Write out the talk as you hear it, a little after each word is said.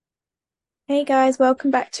Hey guys,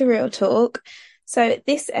 welcome back to Real Talk. So,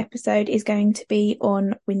 this episode is going to be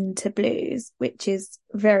on winter blues, which is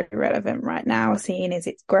very relevant right now, seeing as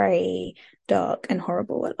it's grey, dark, and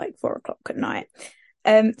horrible at like 4 o'clock at night.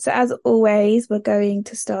 So, as always, we're going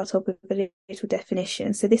to start off with a little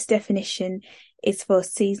definition. So, this definition is for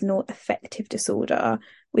seasonal affective disorder,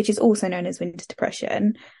 which is also known as winter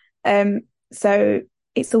depression. So,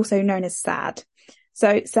 it's also known as SAD.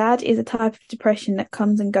 So SAD is a type of depression that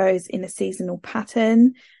comes and goes in a seasonal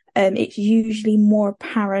pattern. It's usually more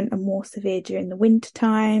apparent and more severe during the winter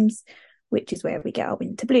times, which is where we get our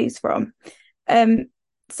winter blues from. Um,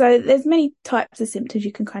 so there's many types of symptoms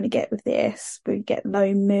you can kind of get with this. We get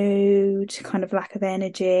low mood, kind of lack of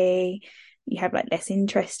energy. You have like less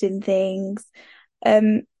interest in things.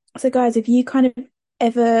 So guys, have you kind of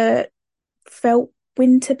ever felt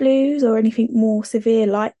winter blues or anything more severe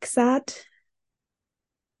like SAD?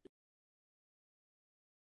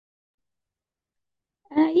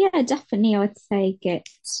 Yeah, definitely. I would say get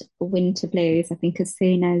winter blues. I think as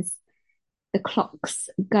soon as the clocks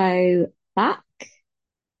go back,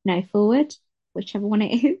 no, forward, whichever one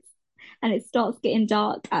it is, and it starts getting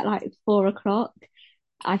dark at like 4 o'clock,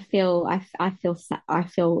 I feel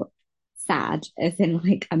sad, as in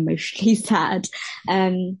like emotionally sad,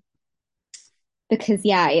 um, because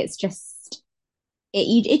yeah, it's just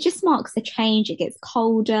it just marks a change. It gets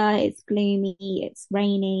colder, it's gloomy, it's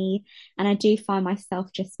rainy, and I do find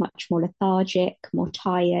myself just much more lethargic, more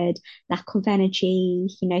tired, lack of energy,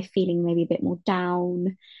 feeling maybe a bit more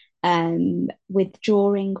down,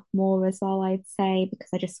 withdrawing more as well, I'd say, because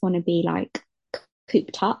I just want to be like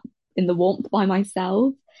cooped up in the warmth by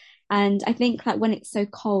myself. And I think like when it's so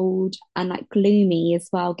cold and like gloomy as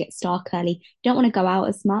well, gets dark early, you don't want to go out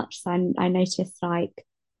as much. So I notice like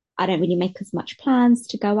I don't really make as much plans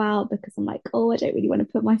to go out because I'm like, oh, I don't really want to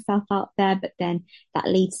put myself out there. But then that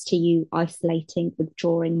leads to you isolating,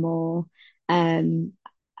 withdrawing more, um,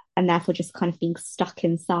 and therefore just kind of being stuck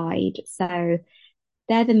inside. So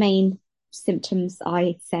they're the main symptoms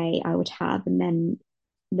I say I would have. And then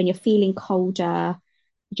when you're feeling colder,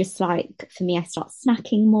 just like for me, I start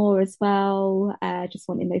snacking more as well, just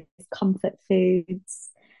wanting those comfort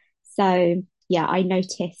foods. So yeah, I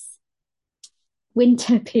notice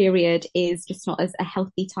winter period is just not as a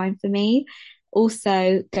healthy time for me.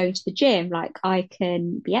 Also, going to the gym, like I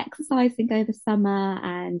can be exercising over summer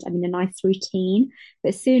and I'm in a nice routine. But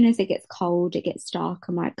as soon as it gets cold, it gets dark,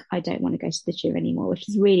 I'm like, I don't want to go to the gym anymore, which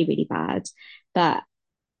is really, really bad. But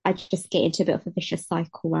I just get into a bit of a vicious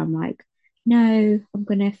cycle where I'm like, no, I'm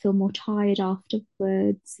gonna feel more tired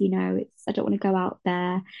afterwards. I don't want to go out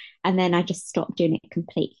there. And then I just stop doing it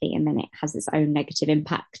completely. And then it has its own negative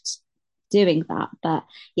impact doing that. But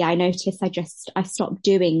yeah, I noticed I stopped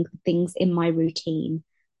doing things in my routine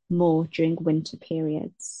more during winter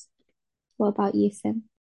periods. What about you, Sim?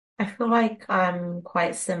 I feel like I'm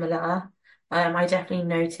quite similar. I definitely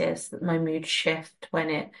notice that my mood shift when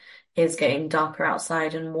it is getting darker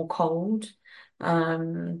outside and more cold.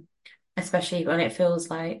 Um, Especially when it feels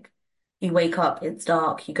like you wake up, it's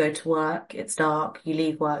dark, you go to work, it's dark, you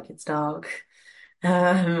leave work, it's dark,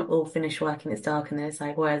 or finish work and it's dark, and then it's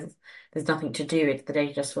like, whereas there's nothing to do, the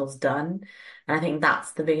day just feels done. And I think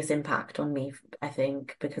that's the biggest impact on me, I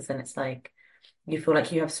think, because then it's like you feel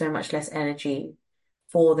like you have so much less energy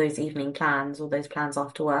for those evening plans or those plans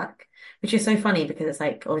after work, which is so funny because it's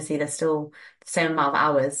like obviously there's still the same amount of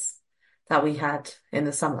hours that we had in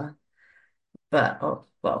the summer, but oh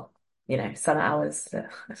well, summer hours,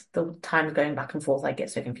 the time going back and forth, I get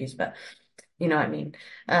so confused, but you know what I mean.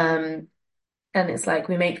 Um, and it's like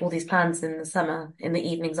we make all these plans in the summer, in the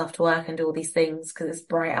evenings after work, and do all these things because it's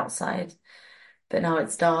bright outside. But now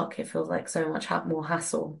it's dark, it feels like so much more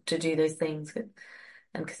hassle to do those things,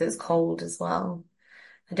 and because it's cold as well.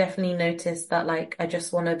 I definitely noticed that like I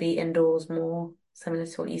just want to be indoors more, similar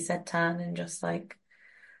to what you said, Tan, and just like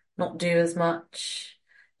not do as much.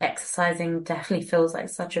 Exercising definitely feels like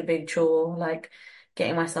such a big chore, like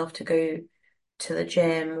getting myself to go to the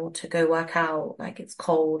gym or to go work out. Like it's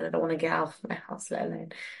cold, I don't want to get out of my house, let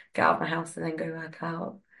alone get out of my house and then go work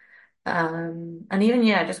out. And even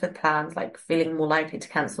yeah, just with plans, like feeling more likely to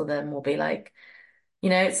cancel them or be like,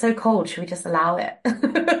 it's so cold, should we just allow it?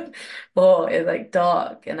 Or it's like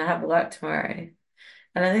dark and I have work tomorrow.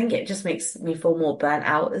 And I think it just makes me feel more burnt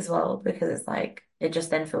out as well because it's like it just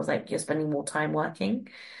then feels like you're spending more time working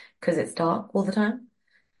because it's dark all the time.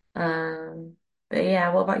 Um, but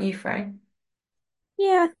yeah, what about you, Frey?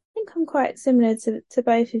 Yeah, I think I'm quite similar to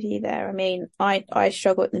both of you there. I mean, I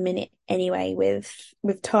struggle at the minute anyway with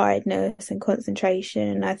tiredness and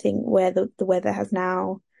concentration. I think where the weather has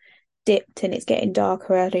now dipped and it's getting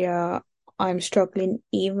darker earlier, I'm struggling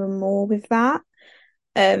even more with that.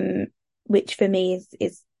 Um, which for me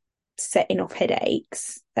is setting off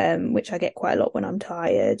headaches, which I get quite a lot when I'm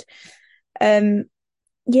tired. Um,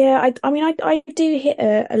 yeah, I do hit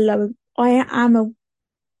a lower. I am a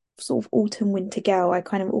sort of autumn winter girl. I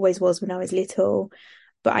kind of always was when I was little,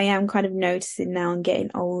 but I am kind of noticing now and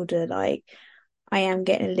getting older, like I am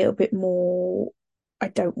getting a little bit more. I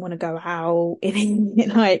don't want to go out in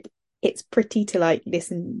like it's pretty to like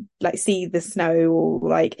listen, like see the snow, or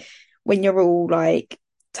like when you're all like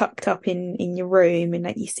tucked up in your room and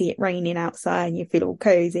like you see it raining outside and you feel all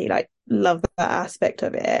cozy. Like love that aspect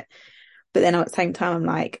of it. But then at the same time, I'm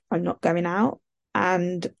like, I'm not going out.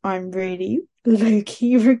 And I'm really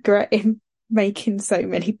low-key regretting making so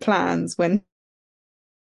many plans when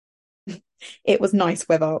it was nice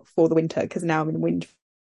weather for the winter, because now I'm in winter.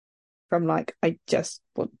 I'm like, I just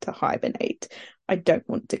want to hibernate. I don't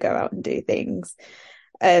want to go out and do things.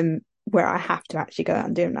 Where I have to actually go out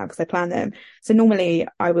and do them now because I plan them. So normally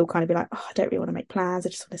I will kind of be like, oh, I don't really want to make plans. I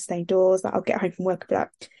just want to stay indoors. Like I'll get home from work and be like,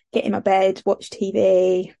 get in my bed, watch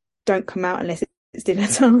TV, don't come out unless it's dinner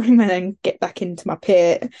time, and then get back into my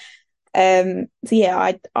pit. So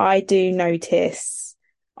yeah, I do notice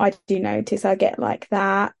I get like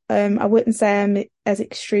that. I wouldn't say I'm as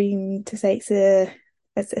extreme to say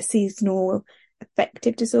it's a seasonal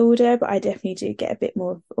affective disorder, but I definitely do get a bit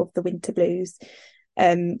more of the winter blues.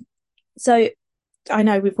 Um, so I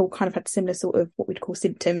know we've all kind of had similar sort of what we'd call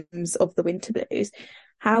symptoms of the winter blues.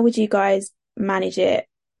 How would you guys manage it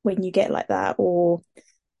when you get like that, or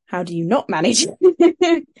how do you not manage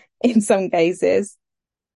it in some cases?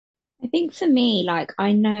 I think for me, like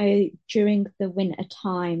I know during the winter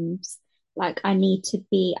times, like I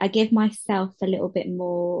give myself a little bit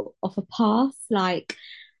more of a pass. Like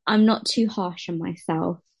I'm not too harsh on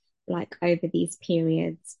myself, like over these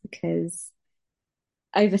periods, because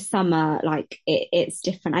over summer, like it's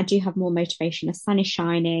different. I do have more motivation. The sun is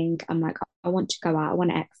shining. I'm like, I want to go out. I want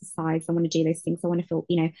to exercise. I want to do those things. I want to feel,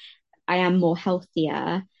 I am more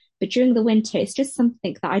healthier. But during the winter, it's just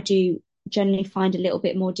something that I do generally find a little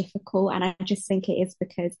bit more difficult. And I just think it is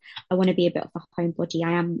because I want to be a bit of a homebody.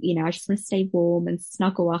 I am, I just want to stay warm and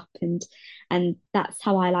snuggle up, and that's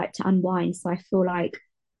how I like to unwind. So I feel like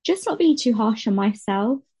just not being too harsh on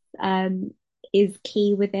myself um is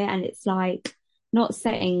key with it. And it's like not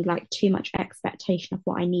setting like too much expectation of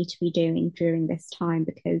what I need to be doing during this time,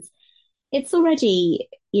 because it's already,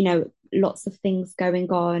 lots of things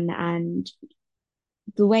going on, and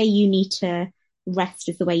the way you need to rest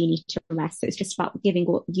is the way you need to rest. So it's just about giving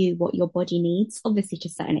what your body needs, obviously to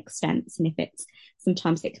certain extents. And if it's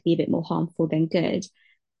sometimes it could be a bit more harmful than good.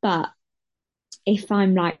 But if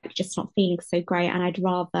I'm like just not feeling so great and I'd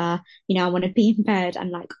rather, I want to be in bed and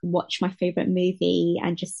like watch my favorite movie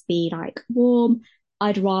and just be like warm,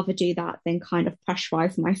 I'd rather do that than kind of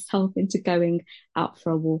pressurize myself into going out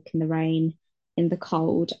for a walk in the rain, in the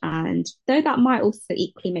cold. And though that might also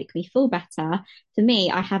equally make me feel better, for me,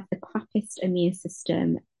 I have the crappiest immune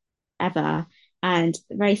system ever and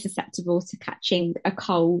very susceptible to catching a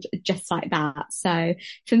cold just like that. So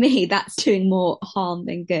for me, that's doing more harm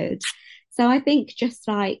than good. So I think just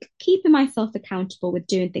like keeping myself accountable with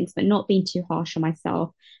doing things, but not being too harsh on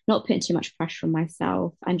myself, not putting too much pressure on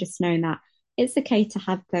myself, and just knowing that it's okay to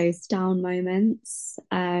have those down moments.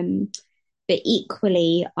 But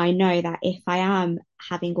equally, I know that if I am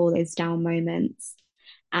having all those down moments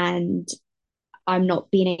and I'm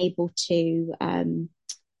not being able to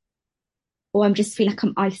or I'm just feel like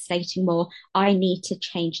I'm isolating more, I need to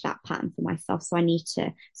change that pattern for myself. So I need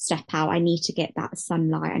to step out. I need to get that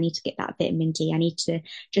sunlight. I need to get that vitamin D. I need to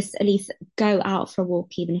just at least go out for a walk,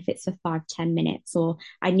 even if it's for 5-10 minutes, or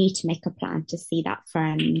I need to make a plan to see that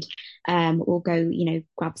friend, or go,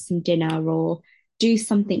 grab some dinner or do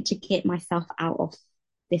something to get myself out of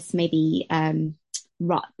this maybe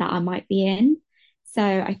rut that I might be in. So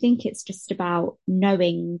I think it's just about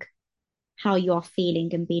knowing how you are feeling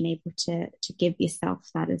and being able to give yourself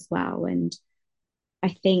that as well. And I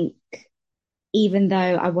think even though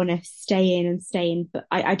I want to stay in, but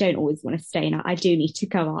I don't always want to stay in. I do need to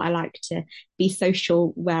go out. I like to be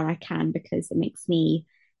social where I can, because it makes me,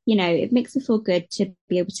 it makes me feel good to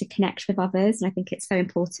be able to connect with others. And I think it's so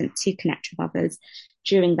important to connect with others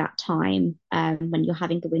during that time when you're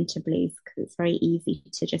having the winter blues, because it's very easy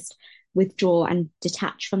to just withdraw and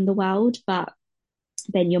detach from the world. But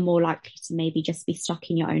then you're more likely to maybe just be stuck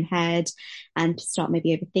in your own head and start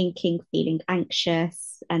maybe overthinking, feeling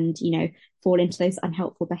anxious, and, fall into those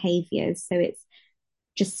unhelpful behaviors. So it's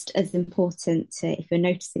just as important to, if you're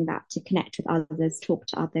noticing that, to connect with others, talk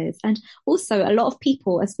to others. And also, a lot of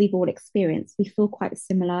people, as we've all experienced, we feel quite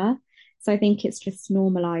similar. So I think it's just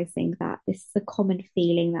normalizing that this is a common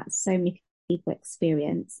feeling that so many people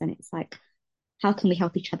experience. And it's like, how can we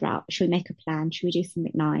help each other out? Should we make a plan? Should we do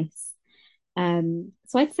something nice?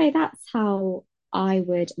 So I'd say that's how I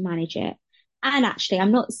would manage it. And actually,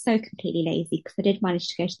 I'm not so completely lazy because I did manage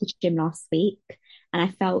to go to the gym last week and I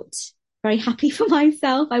felt very happy for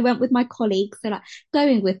myself. I went with my colleagues, so like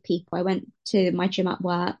going with people. I went to my gym at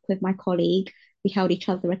work with my colleague. We held each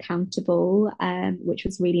other accountable, which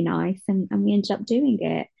was really nice, and we ended up doing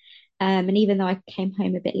it. And even though I came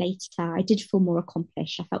home a bit later, I did feel more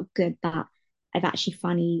accomplished. I felt good that I've actually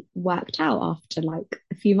finally worked out after like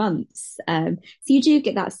a few months. So you do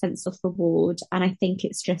get that sense of reward. And I think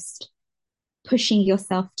it's just pushing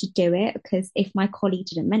yourself to do it because if my colleague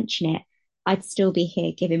didn't mention it, I'd still be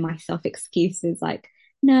here giving myself excuses like,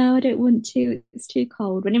 no, I don't want to. It's too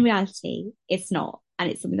cold. When in reality, it's not. And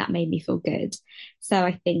it's something that made me feel good. So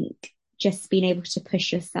I think just being able to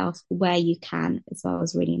push yourself where you can as well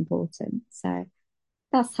is really important. So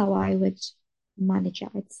that's how I would manage it,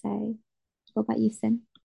 I'd say. What about you, Sim?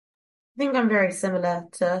 I think I'm very similar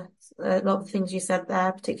to a lot of the things you said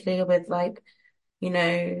there, particularly with like,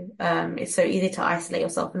 it's so easy to isolate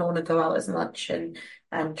yourself and not want to go out as much and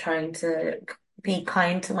trying to be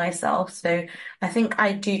kind to myself. So I think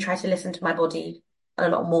I do try to listen to my body a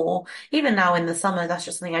lot more. Even now in the summer, that's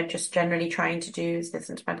just something I'm just generally trying to do is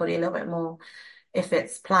listen to my body a little bit more. If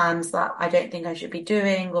it's plans that I don't think I should be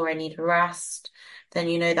doing or I need a rest,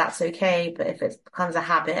 then that's okay. But if it becomes a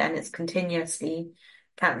habit and it's continuously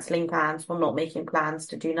cancelling plans or not making plans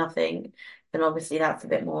to do nothing, then obviously that's a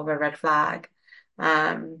bit more of a red flag.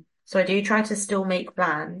 So I do try to still make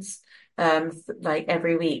plans, like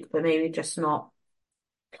every week, but maybe just not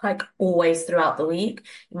like always throughout the week.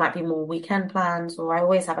 It might be more weekend plans, or I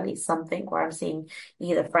always have at least something where I'm seeing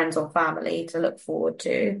either friends or family to look forward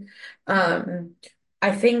to. Um,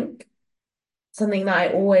 I think something that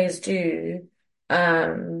I always do,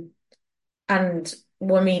 um, and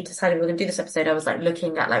when we decided we were going to do this episode, I was like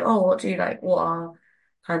looking at like, oh, what are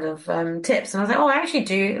kind of tips? And I was like, oh, I actually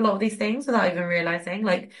do a lot of these things without even realizing.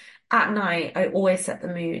 Like at night, I always set the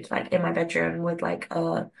mood like in my bedroom with like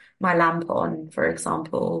my lamp on, for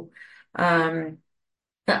example. Um,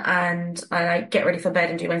 and I like get ready for bed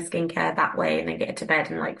and do my skincare that way and then get into bed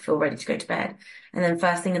and like feel ready to go to bed. And then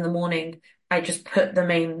first thing in the morning, I just put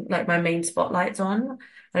my main spotlights on.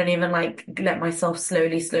 I don't even like let myself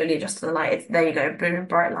slowly adjust to the light. It's there you go, boom,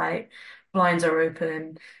 bright light, blinds are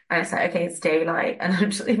open, and it's like, okay, it's daylight. And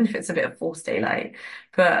I'm just, even if it's a bit of forced daylight.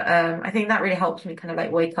 But I think that really helps me kind of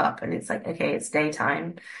like wake up and it's like, okay, it's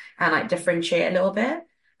daytime and like differentiate a little bit.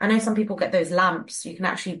 I know some people get those lamps. You can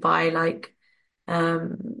actually buy like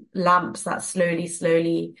lamps that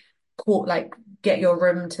slowly caught like get your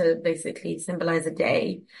room to basically symbolize a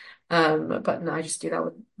day. But no, I just do that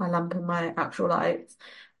with my lamp and my actual lights.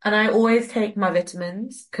 And I always take my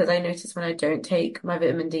vitamins because I notice when I don't take my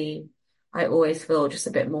vitamin D, I always feel just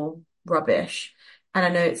a bit more rubbish. And I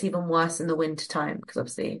know it's even worse in the winter time because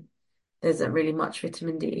obviously there isn't really much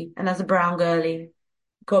vitamin D. And as a brown girlie,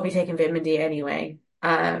 gotta be taking vitamin D anyway.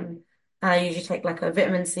 And I usually take like a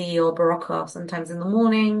vitamin C or Berocca sometimes in the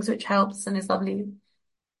mornings, which helps and is lovely.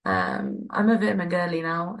 I'm a vitamin girly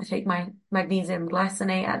now. I take my magnesium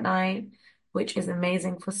glycinate at night, which is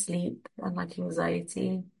amazing for sleep and like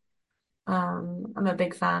anxiety. I'm a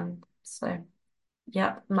big fan. So,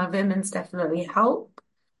 yep, my vitamins definitely help.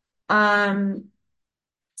 Um,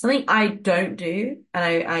 Something I don't do, and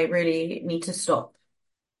I really need to stop.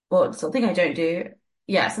 Well, something I don't do.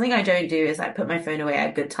 Yeah, something I don't do is like put my phone away at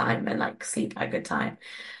a good time and like sleep at a good time.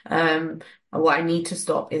 What I need to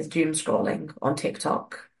stop is doom scrolling on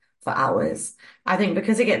TikTok for hours. I think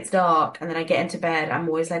because it gets dark and then I get into bed, I'm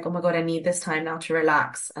always like, oh my God, I need this time now to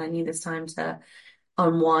relax. And I need this time to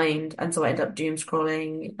unwind. And so I end up doom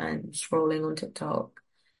scrolling and scrolling on TikTok.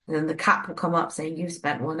 And then the cat will come up saying, you've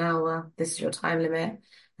spent 1 hour. This is your time limit.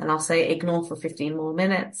 And I'll say, ignore for 15 more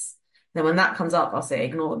minutes. Then when that comes up, I'll say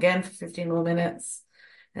ignore again for 15 more minutes.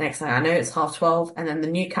 The next thing I know, it's 12:30, and then the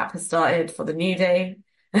new cap has started for the new day.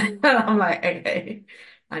 And I'm like, okay,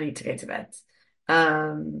 I need to go to bed.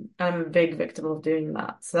 I'm a big victim of doing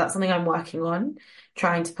that. So that's something I'm working on,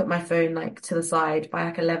 trying to put my phone like to the side by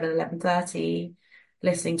like 11:30,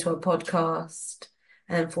 listening to a podcast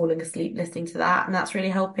and then falling asleep listening to that. And that's really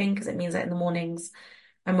helping because it means that in the mornings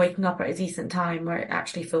I'm waking up at a decent time where it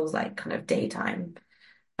actually feels like kind of daytime.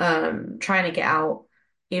 Trying to get out,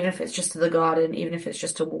 even if it's just to the garden, even if it's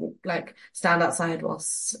just to walk, like stand outside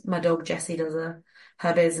whilst my dog Jessie does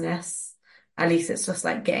her business. At least it's just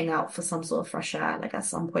like getting out for some sort of fresh air, like at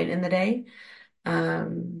some point in the day.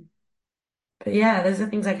 Um, but yeah, those are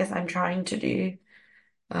things I guess I'm trying to do.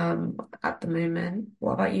 at the moment.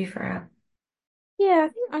 What about you, Freya? Yeah,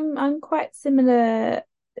 I think I'm quite similar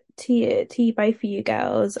to you both of you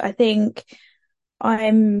girls. I think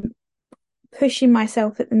I'm pushing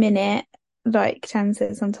myself at the minute. Like Tan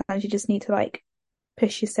said, sometimes you just need to like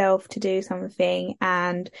push yourself to do something.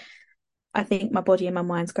 And I think my body and my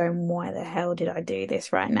mind's going, why the hell did I do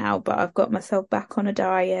this right now? But I've got myself back on a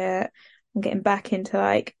diet. I'm getting back into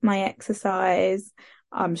like my exercise.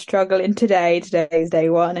 I'm struggling today. Today's day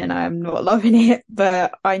one and I'm not loving it.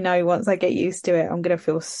 But I know once I get used to it, I'm going to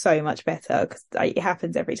feel so much better because it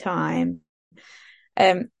happens every time.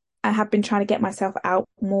 Um, I have been trying to get myself out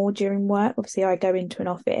more during work. Obviously, I go into an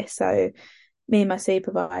office, so me and my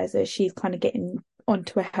supervisor, she's kind of getting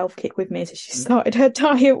onto a health kick with me, so she started her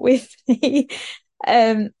diet with me.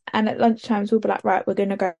 And at lunchtimes we'll be like, right, we're going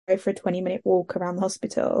to go for a 20-minute walk around the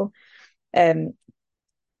hospital. Um,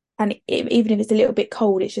 and even if it's a little bit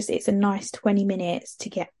cold, it's a nice 20 minutes to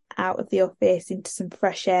get out of the office into some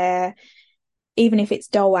fresh air. Even if it's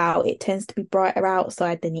dull out, it tends to be brighter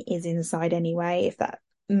outside than it is inside anyway, if that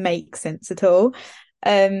makes sense at all.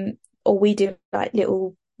 Um, or we do like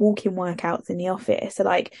little walking workouts in the office. So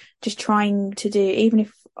like just trying to do, even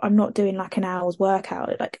if I'm not doing like an hour's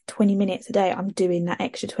workout, like 20 minutes a day, I'm doing that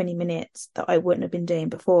extra 20 minutes that I wouldn't have been doing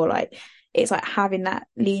before. Like it's like having that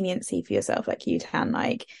leniency for yourself, like you can,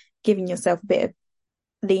 like giving yourself a bit of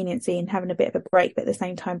leniency and having a bit of a break, but at the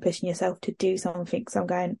same time pushing yourself to do something. So I'm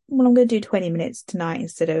going, well, I'm going to do 20 minutes tonight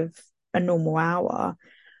instead of a normal hour.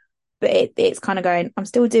 But it's kind of going, I'm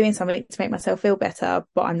still doing something to make myself feel better,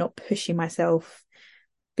 but I'm not pushing myself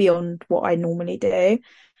beyond what I normally do.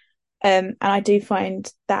 And I do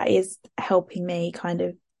find that is helping me kind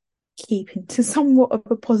of keep into somewhat of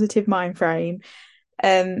a positive mind frame.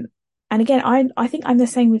 Um, and again, I think I'm the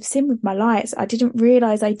same with Sim with my lights. I didn't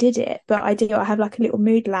realize I did it, but I do. I have like a little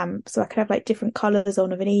mood lamp, so I can have like different colors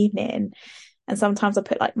on of an evening. And sometimes I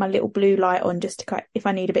put like my little blue light on just to kind if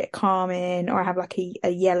I need a bit of calming, or I have like a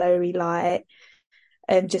yellowy light,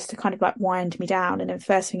 just to kind of like wind me down. And then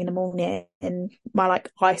first thing in the morning, and my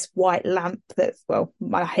like ice white lamp that's well,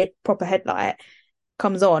 my proper headlight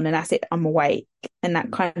comes on, and that's it. I'm awake, and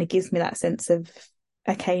that kind of gives me that sense of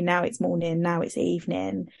okay, now it's morning, now it's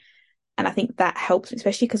evening. And I think that helps,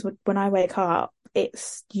 especially because when I wake up,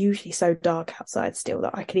 it's usually so dark outside still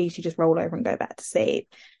that I could easily just roll over and go back to sleep.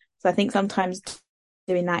 So I think sometimes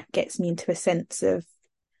doing that gets me into a sense of,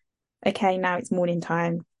 okay, now it's morning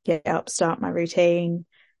time, get up, start my routine,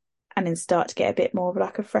 and then start to get a bit more of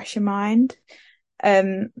like a fresher mind.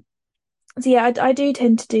 Um, so yeah, I do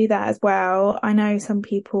tend to do that as well. I know some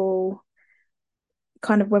people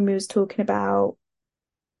kind of when we was talking about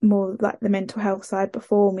more like the mental health side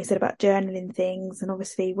before, and we said about journaling things, and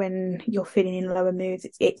obviously when you're feeling in lower moods,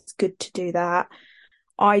 it's good to do that.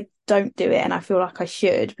 I don't do it, and I feel like I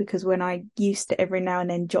should, because when I used to every now and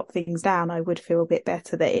then jot things down, I would feel a bit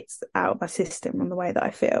better that it's out of my system from the way that I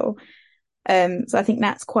feel. So I think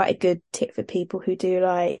that's quite a good tip for people who do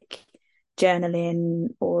like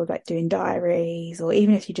journaling or like doing diaries, or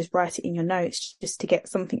even if you just write it in your notes just to get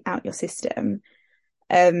something out your system.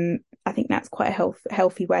 I think that's quite a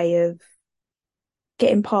healthy way of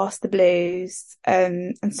getting past the blues,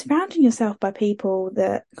 and surrounding yourself by people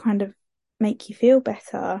that kind of make you feel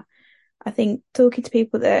better. I think talking to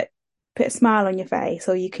people that put a smile on your face,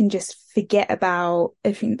 or you can just forget about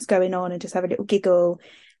everything that's going on and just have a little giggle,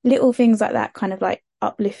 little things like that kind of like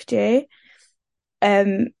uplift you.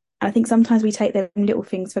 I think sometimes we take them little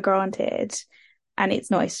things for granted, and it's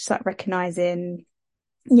just like recognizing,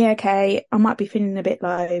 yeah, okay, I might be feeling a bit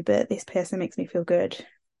low, but this person makes me feel good.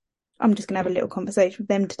 I'm just gonna have a little conversation with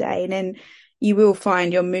them today, and then you will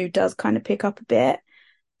find your mood does kind of pick up a bit.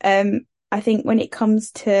 I think when it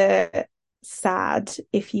comes to sad,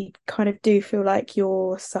 if you kind of do feel like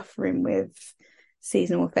you're suffering with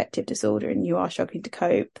seasonal affective disorder and you are struggling to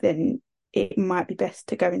cope, then it might be best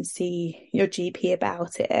to go and see your GP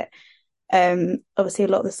about it. Obviously, a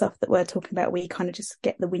lot of the stuff that we're talking about, we kind of just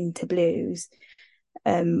get the winter blues.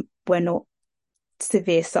 We're not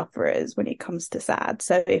severe sufferers when it comes to sad.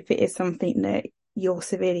 So if it is something that you're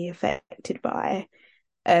severely affected by,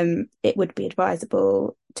 it would be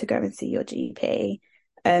advisable to go and see your GP.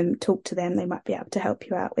 Talk to them. They might be able to help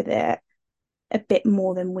you out with it a bit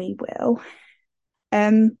more than we will.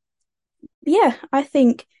 Yeah, I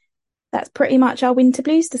think that's pretty much our winter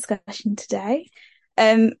blues discussion today.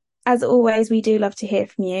 As always, we do love to hear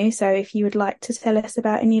from you. So if you would like to tell us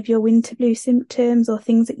about any of your winter blue symptoms or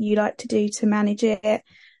things that you like to do to manage it,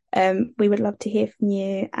 we would love to hear from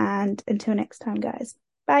you. And until next time, guys,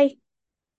 bye.